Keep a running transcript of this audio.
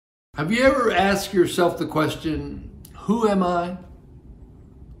Have you ever asked yourself the question, who am I?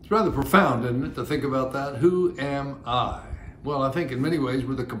 It's rather profound, isn't it, to think about that? Who am I? Well, I think in many ways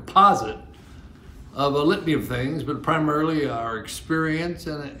we're the composite of a litany of things, but primarily our experience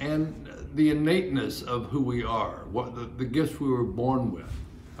and the innateness of who we are, what the gifts we were born with,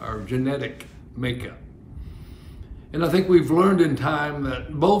 our genetic makeup. And I think we've learned in time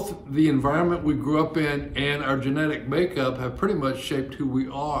that both the environment we grew up in and our genetic makeup have pretty much shaped who we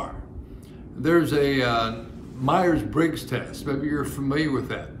are. There's a Myers-Briggs test. Maybe you're familiar with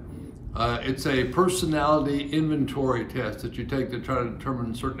that. It's a personality inventory test that you take to try to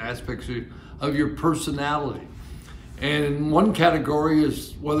determine certain aspects of your personality. And one category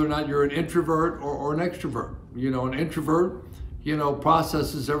is whether or not you're an introvert or an extrovert. You know, an introvert,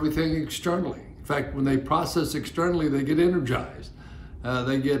 processes everything externally. In fact, when they process externally, they get energized.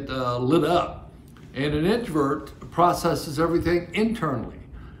 They get lit up. And an introvert processes everything internally.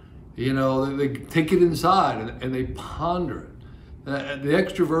 They take it inside and they ponder it. The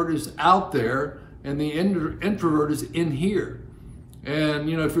extrovert is out there and the introvert is in here. And,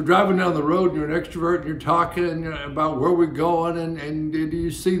 if you're driving down the road and you're an extrovert and you're talking about where we're going and do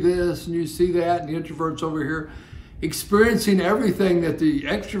you see this and you see that, and the introvert's over here experiencing everything that the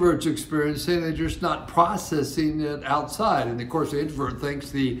extrovert's experiencing, they're just not processing it outside. And of course, the introvert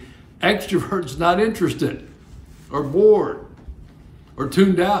thinks the extrovert's not interested or bored or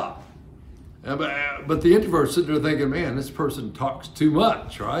tuned out. But the introvert's sitting there thinking, man, this person talks too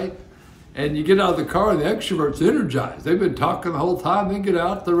much, right? And you get out of the car and the extrovert's energized. They've been talking the whole time. They get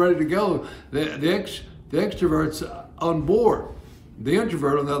out, they're ready to go. The extrovert's on board. The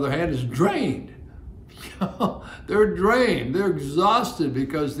introvert, on the other hand, is drained. They're drained. They're exhausted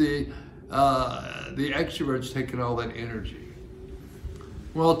because the extrovert's taking all that energy.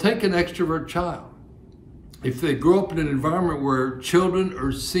 Well, take an extrovert child. If they grow up in an environment where children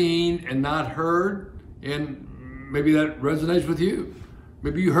are seen and not heard, and maybe that resonates with you.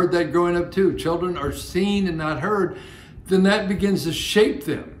 Maybe you heard that growing up too. Children are seen and not heard, then that begins to shape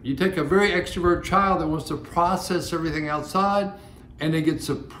them. You take a very extrovert child that wants to process everything outside, and they get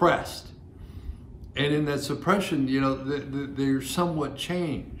suppressed. And in that suppression, they're somewhat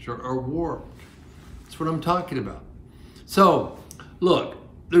changed or warped. That's what I'm talking about. So, look,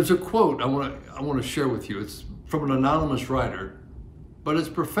 there's a quote I want to share with you. It's from an anonymous writer, but it's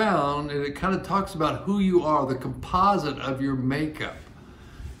profound, and it kind of talks about who you are, the composite of your makeup.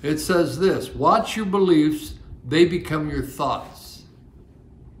 It says this: watch your beliefs, they become your thoughts.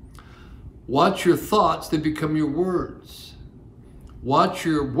 Watch your thoughts, they become your words. Watch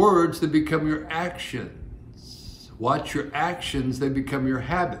your words, they become your actions. Watch your actions, they become your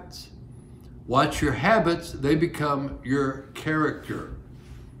habits. Watch your habits, they become your character.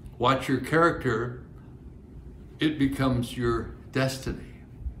 Watch your character, it becomes your destiny.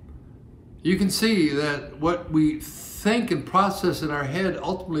 You can see that what we think and process in our head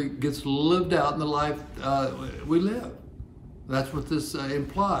ultimately gets lived out in the life we live. That's what this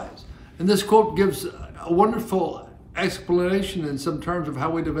implies. And this quote gives a wonderful explanation in some terms of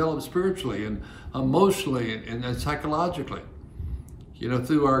how we develop spiritually and emotionally and psychologically,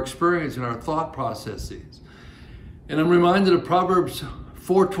 through our experience and our thought processes. And I'm reminded of Proverbs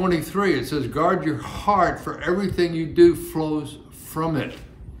 4:23. It says, guard your heart, for everything you do flows from it.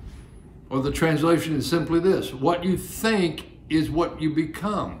 Or the translation is simply this: what you think is what you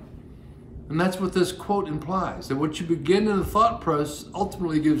become. And that's what this quote implies, that what you begin in the thought process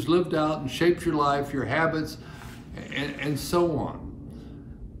ultimately gives lived out and shapes your life, your habits, and so on.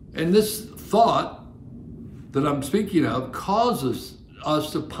 And this thought that I'm speaking of causes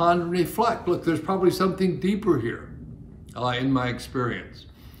us to ponder and reflect. Look, there's probably something deeper here in my experience.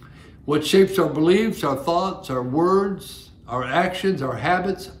 What shapes our beliefs, our thoughts, our words, our actions, our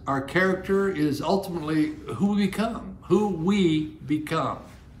habits, our character is ultimately who we become.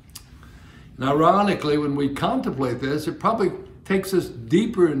 And ironically, when we contemplate this, it probably takes us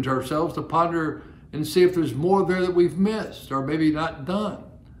deeper into ourselves to ponder and see if there's more there that we've missed or maybe not done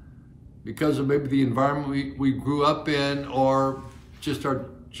because of maybe the environment we grew up in or just our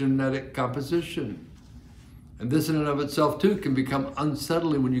genetic composition. And this in and of itself too can become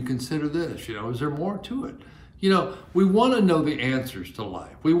unsettling when you consider this. Is there more to it? We want to know the answers to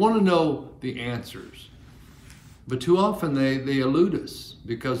life. We want to know the answers. But too often they elude us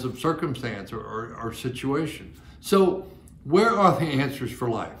because of circumstance or situation. So where are the answers for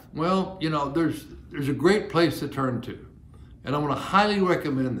life? Well, there's a great place to turn to. And I want to highly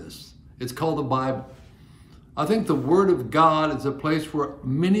recommend this. It's called the Bible. I think the Word of God is a place where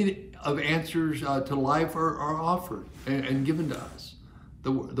many of answers to life are offered and given to us.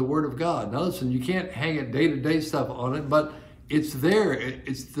 The Word of God. Now listen, you can't hang it day-to-day stuff on it, but It's there.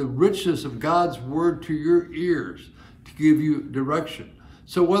 It's the richness of God's word to your ears to give you direction.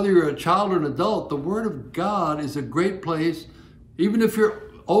 So whether you're a child or an adult, the word of God is a great place, even if you're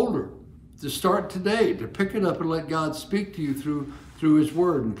older, to start today, to pick it up and let God speak to you through his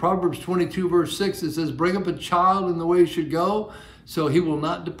word. In Proverbs 22 verse 6, it says, bring up a child in the way he should go, so he will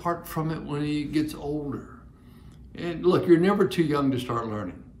not depart from it when he gets older. And look, you're never too young to start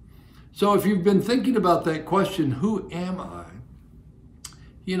learning. So if you've been thinking about that question, who am I?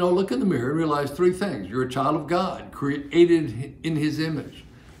 You know, look in the mirror and realize three things. You're a child of God, created in his image,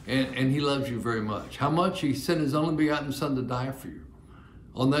 and he loves you very much. How much? He sent his only begotten son to die for you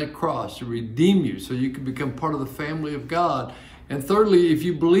on that cross to redeem you so you can become part of the family of God. And thirdly, if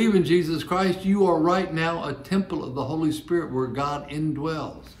you believe in Jesus Christ, you are right now a temple of the Holy Spirit where God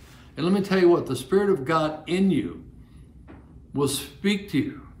indwells. And let me tell you what, the Spirit of God in you will speak to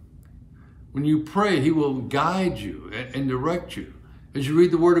you. When you pray, he will guide you and direct you. As you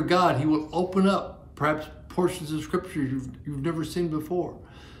read the Word of God, he will open up perhaps portions of Scripture you've never seen before.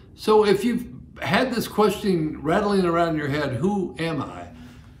 So if you've had this question rattling around your head, who am I?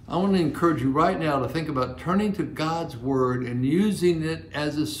 I want to encourage you right now to think about turning to God's Word and using it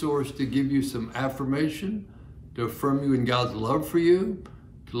as a source to give you some affirmation, to affirm you in God's love for you,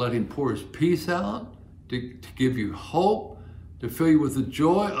 to let him pour his peace out, to give you hope, to fill you with the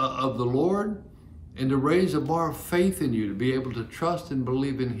joy of the Lord, and to raise a bar of faith in you to be able to trust and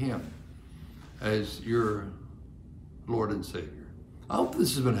believe in him as your Lord and Savior. I hope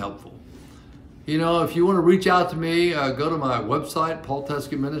this has been helpful. You know, if you want to reach out to me, go to my website, Paul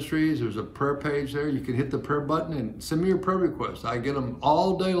Teske Ministries. There's a prayer page there. You can hit the prayer button and send me your prayer requests. I get them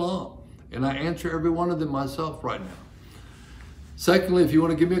all day long, and I answer every one of them myself right now. Secondly, if you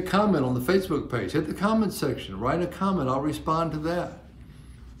want to give me a comment on the Facebook page, hit the comment section, write a comment. I'll respond to that.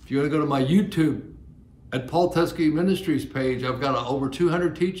 If you want to go to my YouTube at Paul Teske Ministries page, I've got over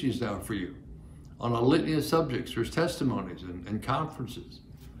 200 teachings now for you on a litany of subjects. There's testimonies and conferences.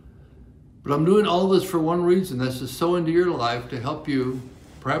 But I'm doing all this for one reason. That's to sow into your life to help you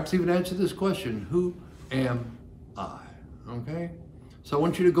perhaps even answer this question, who am I? Okay? So I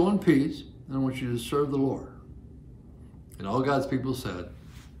want you to go in peace, and I want you to serve the Lord. And all God's people said,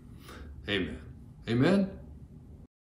 amen. Amen.